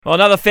Well,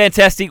 another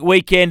fantastic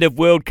weekend of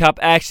World Cup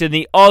action.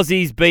 The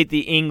Aussies beat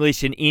the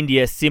English and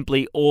India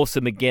simply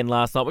awesome again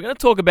last night. We're going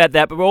to talk about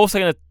that, but we're also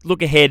going to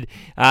look ahead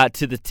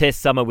to the Test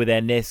summer with our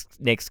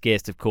next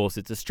guest, of course.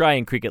 It's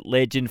Australian cricket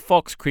legend,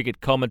 Fox cricket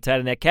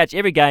commentator. Now catch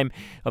every game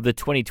of the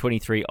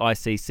 2023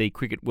 ICC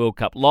Cricket World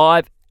Cup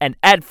live and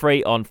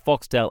ad-free on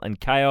Foxtel and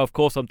KO. Of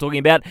course, I'm talking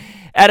about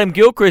Adam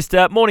Gilchrist.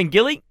 Morning,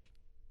 Gilly.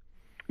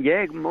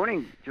 Yeah, good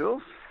morning,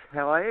 Jules.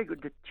 How are you?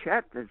 Good to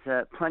chat.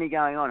 There's plenty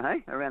going on,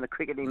 hey, around the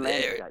cricketing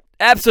landscape.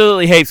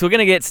 Absolutely heaps. We're going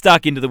to get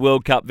stuck into the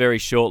World Cup very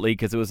shortly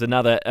because it was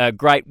another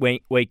great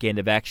weekend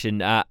of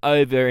action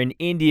over in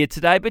India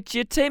today. But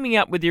you're teaming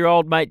up with your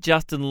old mate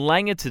Justin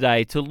Langer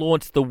today to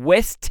launch the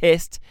West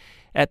Test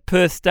at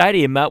Perth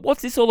Stadium.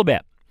 What's this all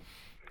about?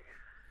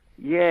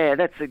 Yeah,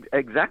 that's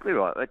exactly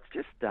right. It's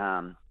just,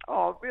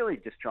 really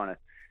just trying to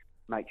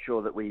make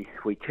sure that we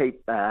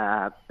keep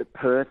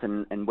Perth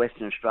and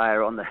Western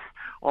Australia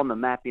on the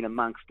map in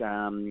amongst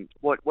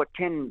what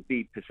can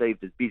be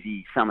perceived as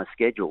busy summer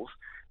schedules.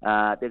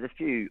 There's a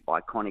few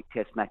iconic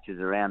Test matches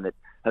around that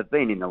have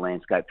been in the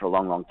landscape for a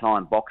long, long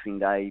time. Boxing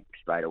Day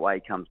straight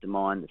away comes to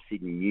mind, the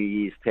Sydney New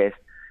Year's Test,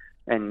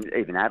 and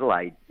even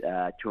Adelaide,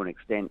 to an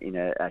extent, in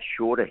a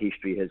shorter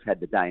history, has had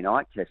the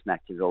day-night Test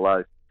matches, although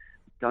I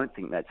don't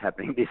think that's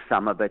happening this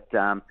summer,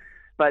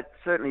 but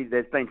certainly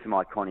there's been some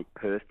iconic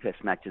Perth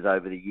Test matches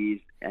over the years,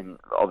 and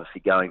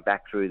obviously going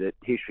back through the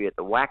history at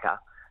the WACA,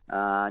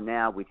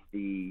 now with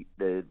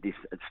this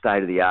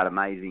state-of-the-art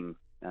amazing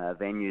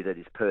venue that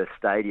is Perth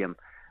Stadium,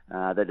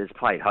 that has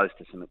played host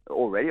to some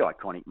already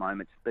iconic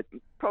moments, but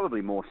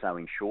probably more so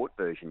in short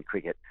version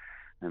cricket.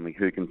 And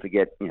who can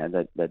forget,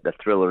 the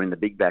thriller in the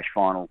Big Bash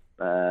final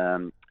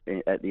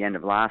at the end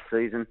of last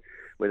season,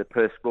 where the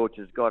Perth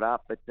Scorchers got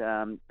up, but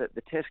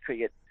the Test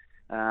cricket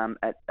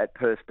at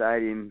Perth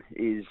Stadium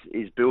is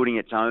building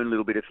its own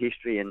little bit of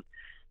history, and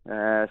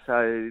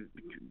so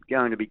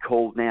going to be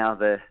called now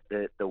the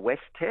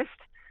West Test.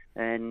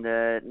 And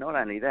not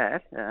only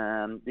that,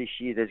 this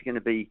year there's going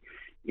to be,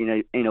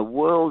 in a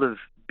world of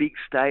big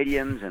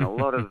stadiums and a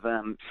lot of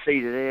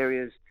seated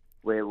areas,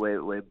 where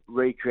we're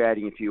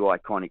recreating a few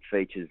iconic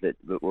features that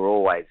were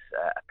always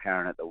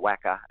apparent at the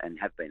WACA and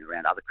have been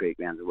around other cricket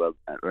grounds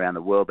around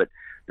the world, but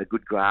the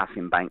good grass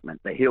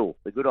embankment, the hill,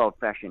 the good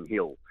old-fashioned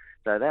hill.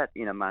 So that,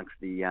 in amongst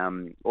the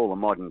all the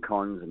modern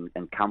cons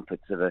and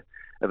comforts of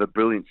a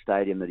brilliant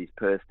stadium that is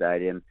Perth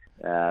Stadium,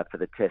 for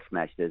the Test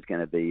match, there's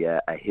going to be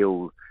a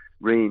hill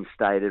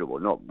reinstated, or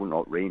not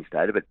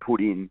reinstated, but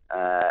put in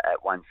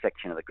at one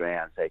section of the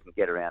ground, so you can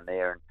get around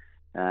there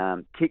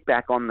and kick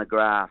back on the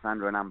grass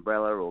under an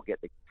umbrella, or get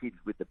the kids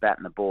with the bat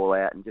and the ball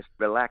out and just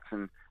relax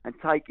and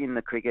take in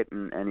the cricket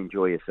and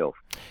enjoy yourself.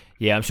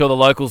 Yeah, I'm sure the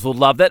locals will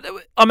love that.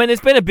 I mean,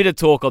 there's been a bit of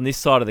talk on this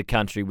side of the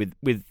country with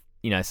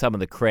some of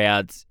the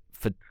crowds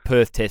for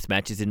Perth Test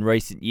matches in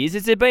recent years.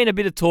 Has there been a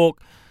bit of talk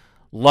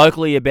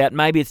locally about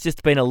maybe it's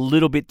just been a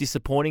little bit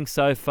disappointing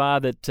so far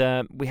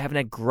that we haven't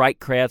had great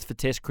crowds for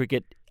Test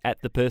cricket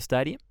at the Perth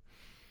Stadium?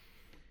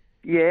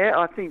 Yeah,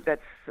 I think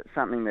that's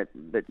something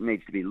that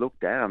needs to be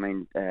looked at. I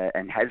mean,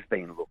 and has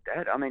been looked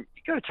at. I mean,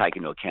 you've got to take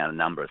into account a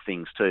number of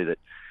things too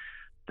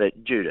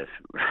that due to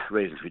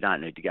reasons we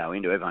don't need to go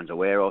into, everyone's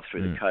aware of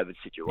through the COVID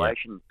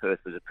situation. Yeah. Perth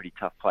was a pretty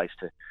tough place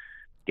to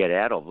get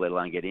out of, let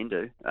alone get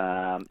into.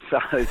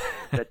 So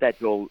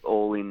that's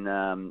all in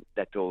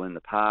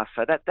the past.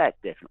 So that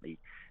definitely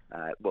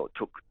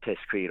took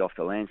Test cricket off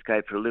the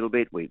landscape for a little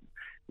bit. We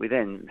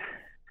then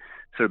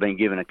sort of been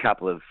given a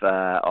couple of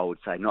I would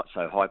say not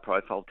so high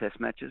profile Test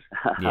matches.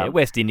 Yeah,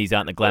 West Indies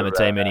aren't the glamour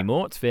team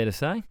anymore, it's fair to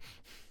say.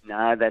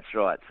 No, that's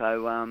right.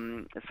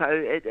 So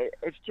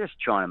it's just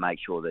trying to make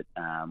sure that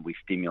we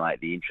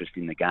stimulate the interest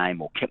in the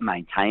game, or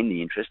maintain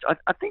the interest.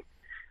 I think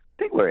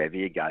wherever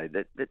you go,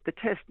 the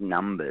Test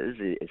numbers,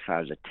 as far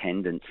as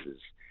attendances,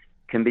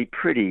 can be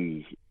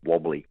pretty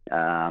wobbly.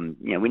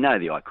 We know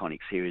the iconic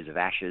series of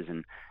Ashes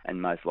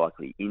and most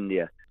likely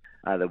India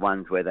are the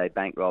ones where they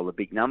bankroll the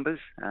big numbers,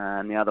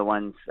 and the other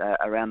ones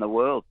around the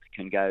world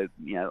can go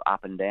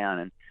up and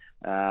down,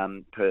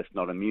 and Perth's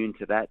not immune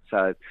to that.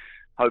 So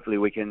hopefully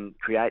we can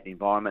create the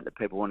environment that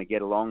people want to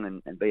get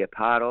along and be a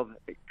part of.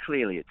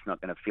 Clearly it's not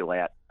going to fill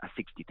out a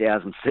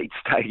 60,000 seat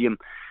stadium.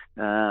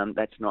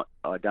 That's not,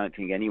 I don't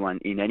think,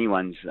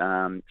 anyone's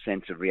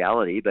sense of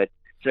reality, but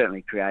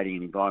certainly creating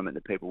an environment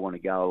that people want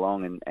to go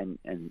along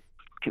and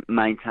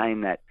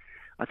maintain that.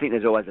 I think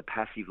there's always a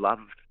passive love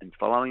and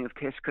following of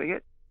Test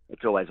cricket.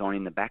 It's always on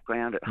in the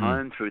background at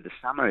home through the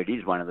summer. It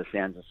is one of the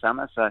sounds of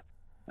summer. So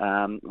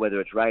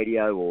whether it's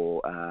radio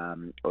or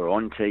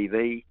on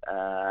TV,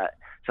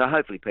 so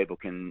hopefully people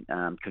can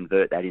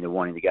convert that into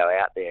wanting to go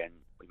out there, and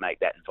we make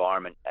that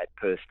environment at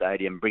Perth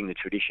Stadium, bring the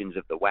traditions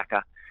of the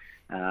WACA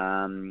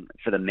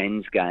for the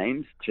men's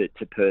games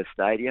to Perth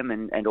Stadium,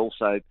 and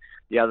also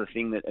the other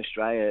thing that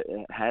Australia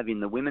have in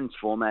the women's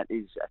format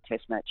is a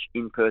Test match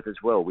in Perth as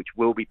well, which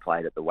will be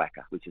played at the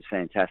WACA, which is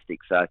fantastic.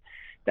 So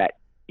that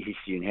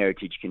history and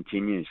heritage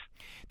continues.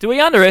 Do we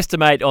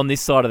underestimate on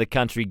this side of the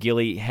country,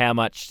 Gilly, how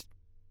much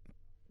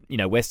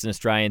Western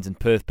Australians and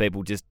Perth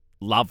people just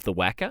love the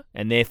Wacker,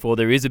 and therefore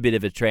there is a bit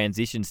of a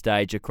transition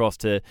stage across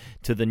to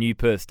the new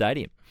Perth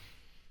Stadium.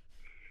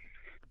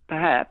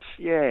 Perhaps,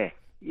 yeah.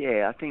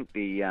 I think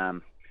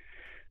the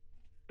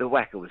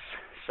Wacker was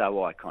so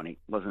iconic,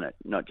 wasn't it?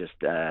 Not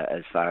just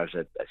as far as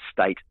a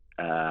state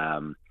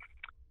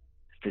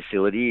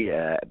facility,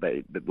 but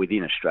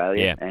within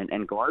Australia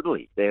and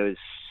globally. There was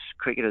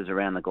cricketers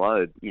around the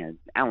globe.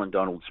 Alan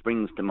Donald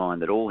springs to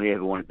mind that all he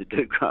ever wanted to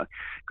do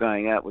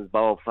growing up was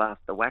bowl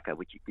fast the Wacker,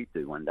 which he did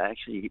do one day.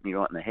 Actually, he hit me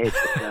right in the head.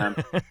 But,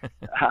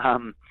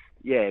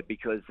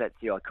 because that's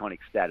the iconic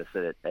status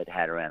that it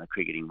had around the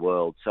cricketing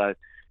world. So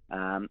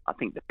I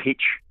think the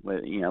pitch,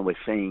 we're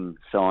seeing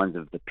signs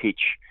of the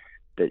pitch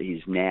that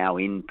is now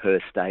in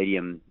Perth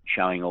Stadium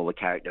showing all the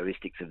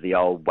characteristics of the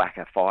old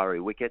Wacker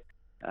fiery wicket.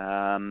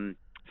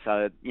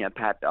 So,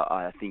 Pat,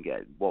 I think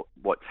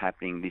what's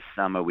happening this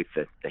summer with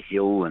the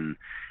Hill and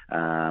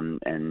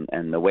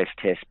the West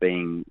Test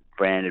being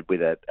branded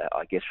with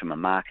I guess from a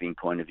marketing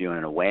point of view and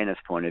an awareness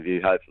point of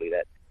view, hopefully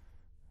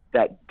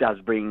that does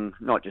bring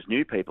not just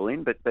new people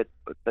in, but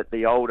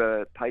the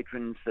older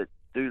patrons that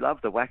do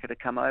love the Wacker to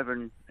come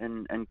over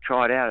and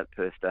try it out at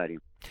Perth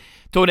Stadium.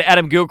 Talking to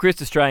Adam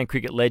Gilchrist, Australian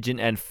cricket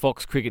legend and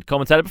Fox cricket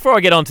commentator. Before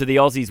I get on to the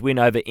Aussies' win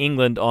over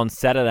England on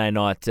Saturday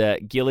night,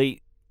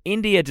 Gilly,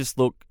 India just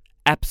look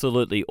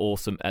absolutely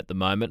awesome at the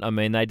moment. I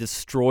mean, they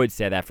destroyed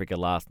South Africa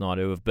last night,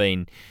 who have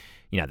been,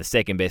 the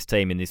second best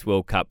team in this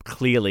World Cup,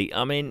 clearly.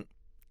 I mean,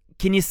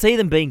 can you see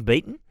them being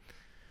beaten?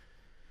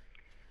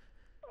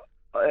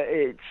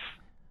 It's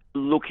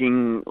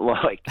looking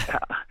like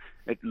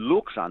it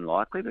looks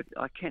unlikely, but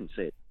I can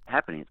see it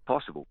happening. It's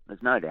possible.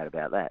 There's no doubt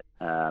about that.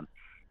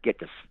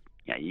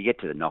 You get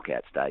to the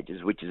knockout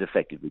stages, which is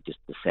effectively just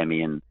the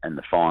semi and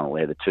the final.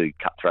 They're the two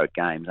cutthroat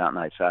games, aren't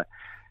they? So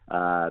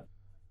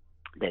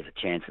there's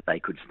a chance that they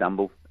could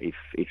stumble if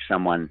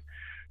someone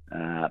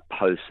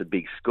posts a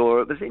big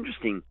score. It was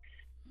interesting,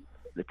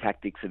 the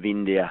tactics of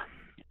India.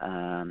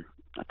 I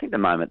think the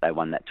moment they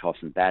won that toss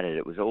and batted,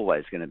 it was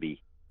always going to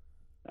be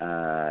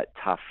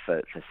tough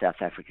for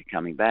South Africa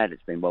coming back.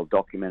 It's been well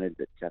documented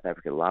that South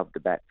Africa loved to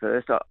bat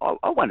first.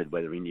 I wondered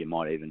whether India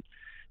might even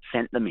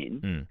sent them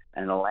in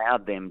and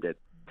allowed them to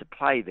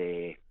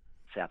play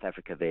South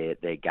Africa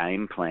their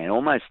game plan,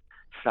 almost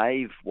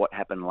save what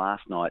happened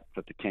last night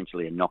for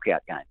potentially a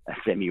knockout game, a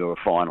semi or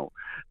a final.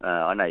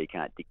 I know you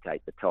can't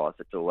dictate the toss.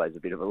 It's always a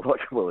bit of a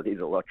lottery. Well, it is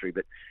a lottery,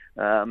 but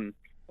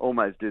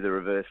almost do the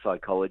reverse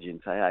psychology and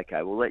say,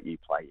 okay, we'll let you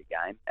play your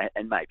game,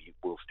 and maybe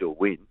we'll still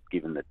win,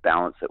 given the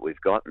balance that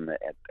we've got and the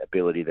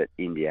ability that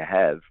India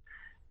have.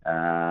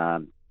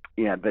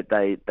 But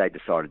they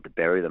decided to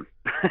bury them,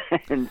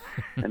 and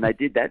they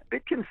did that. A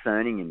bit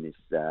concerning in this.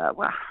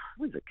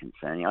 Was it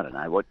concerning? I don't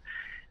know what.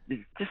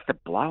 Just the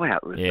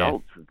blowout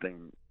results have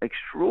been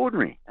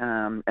extraordinary,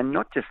 and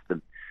not just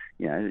the.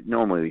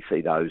 Normally we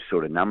see those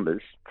sort of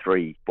numbers,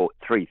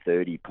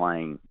 330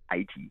 playing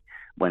 80,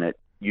 when it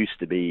used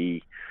to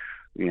be,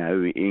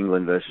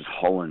 England versus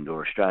Holland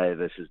or Australia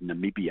versus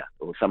Namibia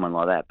or someone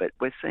like that. But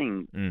we're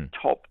seeing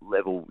top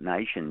level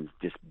nations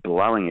just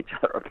blowing each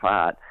other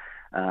apart.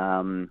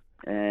 And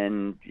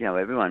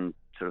everyone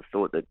sort of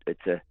thought that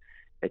it's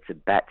a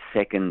bat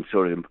second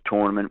sort of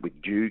tournament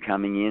with Dew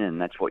coming in, and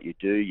that's what you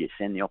do. You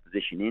send the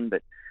opposition in,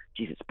 but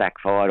geez, it's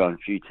backfired on a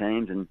few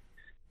teams, and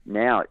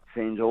now it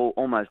seems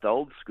almost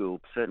old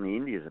school. Certainly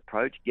India's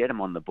approach: get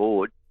them on the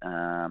board,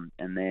 and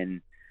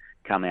then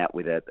come out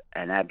with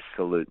an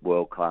absolute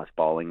world class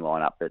bowling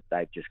lineup that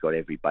they've just got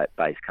every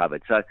base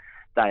covered. So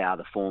they are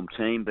the form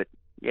team, but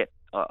it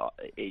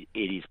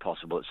is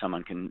possible that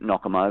someone can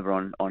knock them over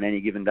on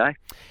any given day.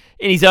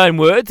 In his own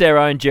words, our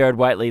own Gerard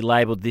Whateley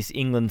labelled this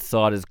England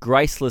side as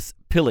graceless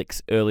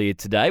pillocks earlier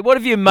today. What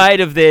have you made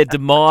of their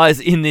demise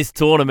in this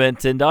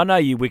tournament? And I know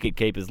you wicket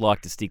keepers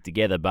like to stick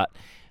together, but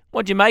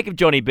what do you make of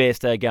Johnny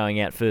Bairstow going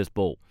out first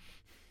ball?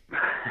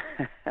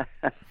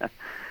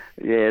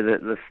 Yeah,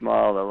 the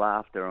smile, the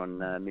laughter on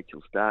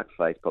Mitchell Stark's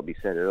face probably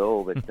said it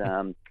all. But,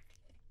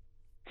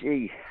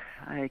 they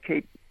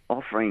keep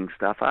offering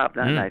stuff up,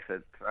 don't they,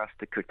 for us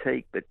to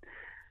critique. But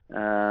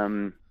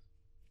I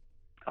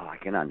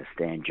can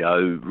understand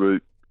Joe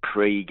Root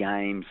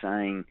pre-game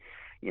saying,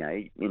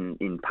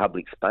 in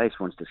public space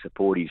wants to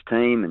support his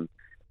team and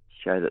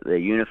show that they're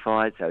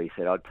unified. So he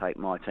said, I'd take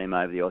my team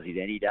over the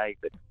Aussies any day.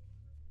 But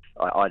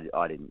I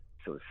didn't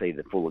sort of see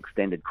the full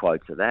extended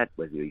quotes of that,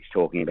 whether he's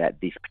talking about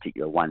this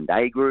particular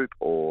one-day group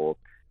or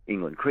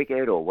England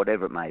cricket or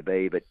whatever it may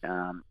be. But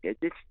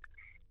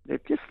they're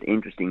just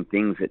interesting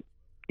things that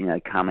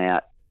come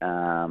out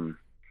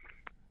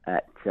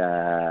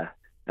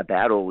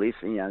about all this.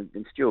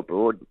 And Stuart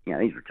Broad,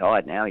 he's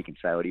retired now. He can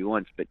say what he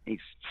wants, but he's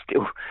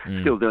still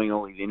doing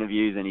all his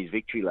interviews and his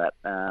victory lap,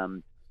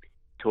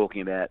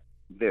 talking about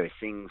various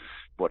things,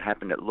 what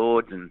happened at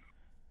Lord's and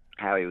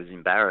how he was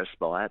embarrassed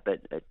by it. But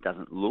it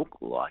doesn't look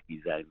like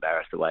he's that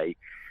embarrassed the way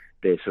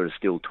they're sort of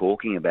still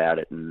talking about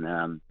it.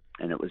 And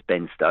it was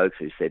Ben Stokes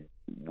who said,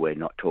 we're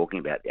not talking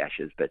about the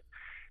Ashes. But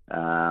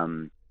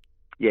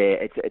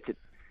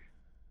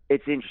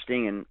it's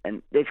interesting,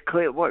 and there's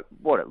clear what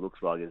it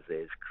looks like is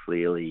there's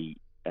clearly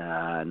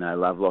no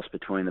love lost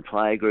between the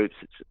player groups.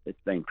 It's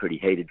been pretty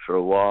heated for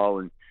a while,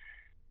 and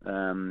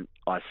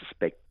I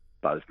suspect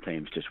both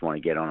teams just want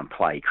to get on and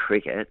play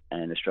cricket,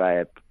 and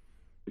Australia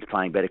is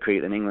playing better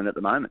cricket than England at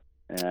the moment.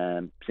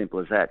 Simple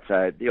as that.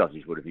 So the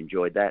Aussies would have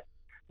enjoyed that,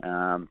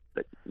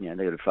 but they've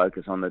got to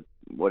focus on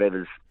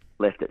whatever's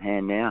left at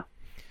hand now.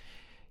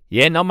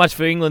 Yeah, not much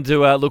for England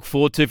to look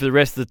forward to for the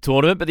rest of the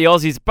tournament, but the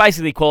Aussies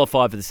basically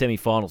qualified for the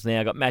semi-finals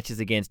now. Got matches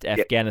against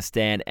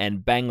Afghanistan and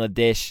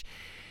Bangladesh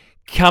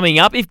coming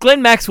up. If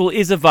Glenn Maxwell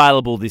is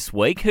available this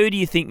week, who do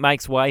you think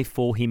makes way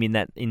for him in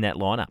that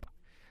lineup?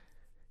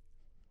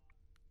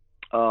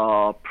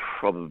 Oh,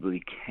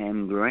 probably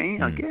Cam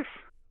Green, I guess.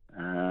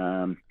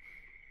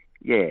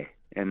 Yeah,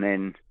 and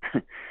then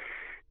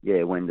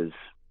Wender's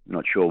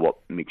not sure what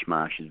Mitch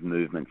Marsh's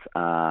movements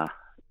are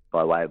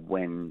by way of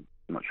when.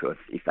 I'm not sure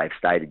if they've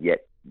stated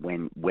yet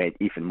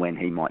if and when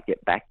he might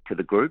get back to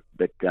the group,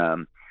 but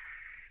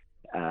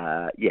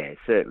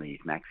certainly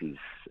if Max is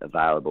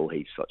available,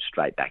 he's sort of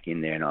straight back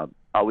in there, and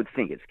I would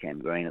think it's Cam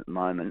Green at the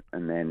moment,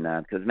 and then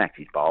because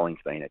Max's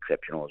bowling's been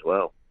exceptional as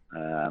well,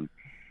 so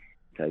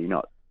you're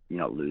not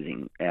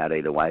losing out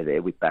either way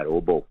there with bat or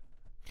ball.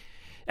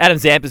 Adam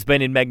Zampa's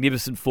been in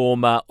magnificent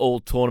form all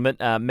tournament,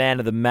 man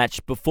of the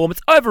match performance.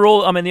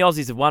 Overall, I mean, the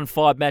Aussies have won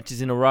 5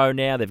 matches in a row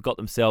now. They've got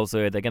themselves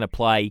there. They're going to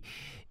play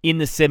in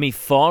the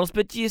semi-finals,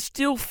 but do you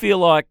still feel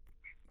like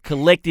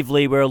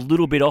collectively we're a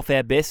little bit off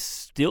our best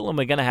still, and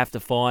we're going to have to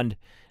find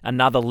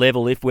another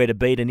level if we're to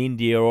beat an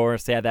India or a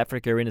South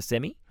Africa in a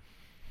semi?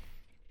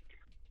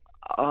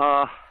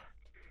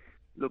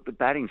 Look, the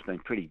batting's been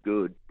pretty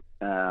good.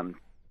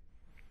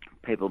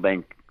 People have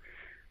been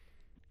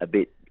a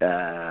bit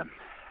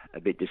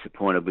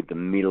disappointed with the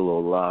middle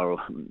or lower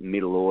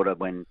middle order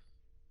when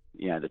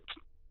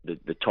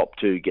the top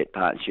 2 get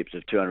partnerships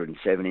of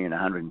 270 and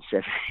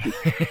 170.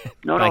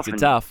 Makes it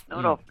tough.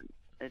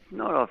 It's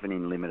not often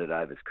in limited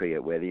overs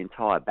cricket where the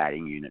entire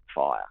batting unit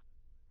fire,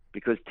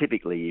 because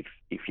typically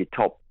if your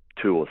top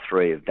 2 or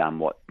 3 have done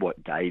what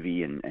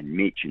Davey and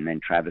Mitch and then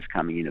Travis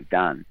coming in have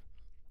done,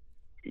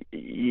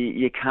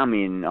 you come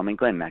in. I mean,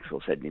 Glenn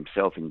Maxwell said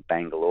himself in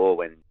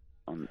Bangalore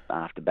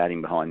after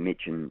batting behind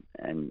Mitch and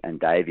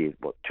Davey,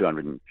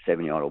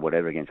 270 odd or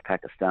whatever against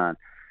Pakistan.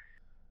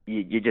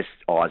 You just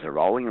eyes are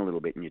rolling a little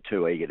bit, and you're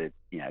too eager to,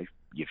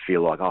 you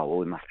feel like, oh,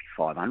 well, it must be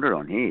 500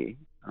 on here.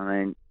 I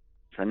mean,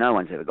 so no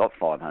one's ever got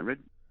 500.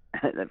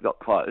 They've got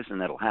close, and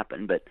that'll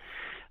happen. But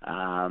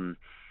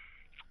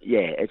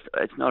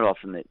it's not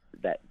often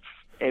that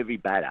every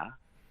batter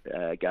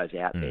goes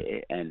out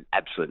there and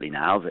absolutely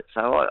nails it.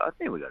 So I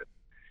think we've got to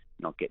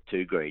not get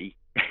too greedy.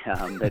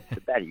 The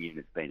batting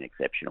unit's been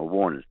exceptional.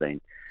 Warner's been,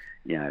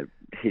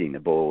 hitting the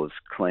ball as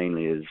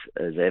cleanly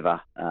as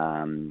ever.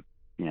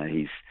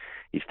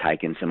 He's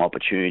taken some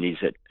opportunities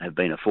that have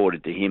been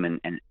afforded to him and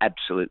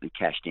absolutely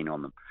cashed in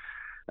on them.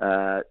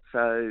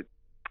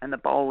 And the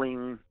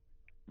bowling,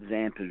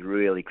 Zampa's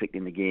really clicked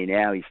in the gear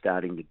now. He's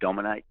starting to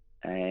dominate,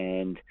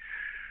 and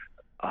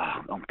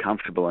I'm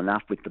comfortable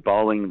enough with the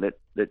bowling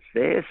that's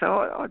there.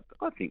 So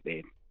I think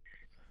there's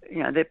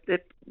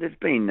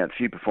been a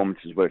few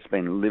performances where it's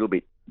been a little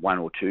bit 1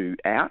 or 2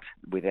 out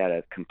without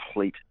a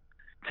complete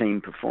team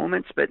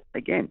performance. But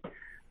again,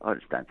 I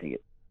just don't think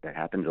that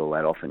happens all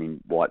that often in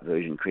white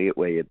version cricket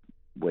where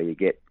you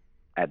get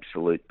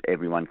absolute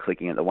everyone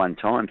clicking at the one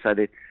time. So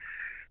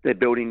they're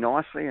building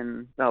nicely,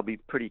 and they'll be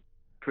pretty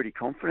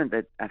confident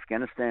that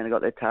Afghanistan have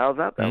got their tails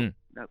up. That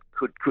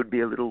could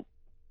be a little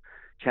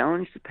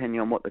challenge depending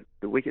on what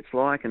the wicket's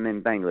like, and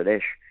then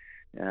Bangladesh,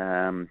 they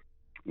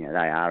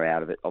are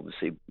out of it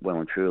obviously well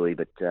and truly,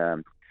 but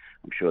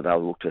I'm sure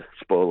they'll look to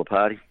spoil the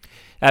party.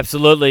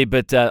 Absolutely,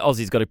 but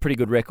Aussie's got a pretty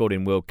good record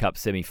in World Cup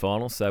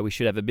semi-finals, so we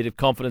should have a bit of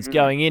confidence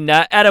going in.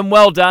 Adam,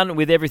 well done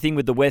with everything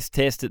with the West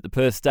Test at the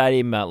Perth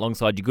Stadium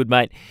alongside your good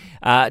mate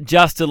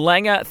Justin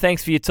Langer.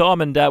 Thanks for your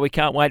time, and we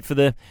can't wait for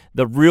the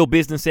real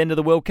business end of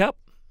the World Cup.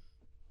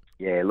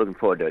 Yeah, looking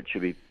forward to it.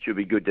 Should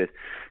be good to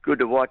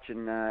watch,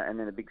 and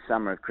then a big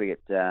summer of cricket.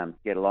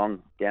 Get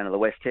along down to the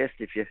West Test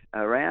if you're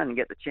around and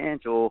get the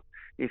chance, or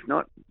if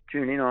not,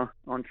 tune in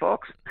on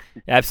Fox.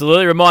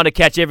 Absolutely. Reminder,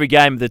 catch every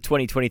game of the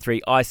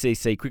 2023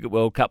 ICC Cricket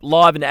World Cup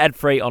live and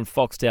ad-free on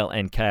Foxtel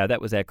and Kayo.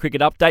 That was our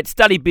cricket update.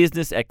 Study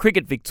business at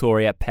Cricket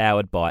Victoria,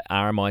 powered by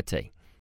RMIT.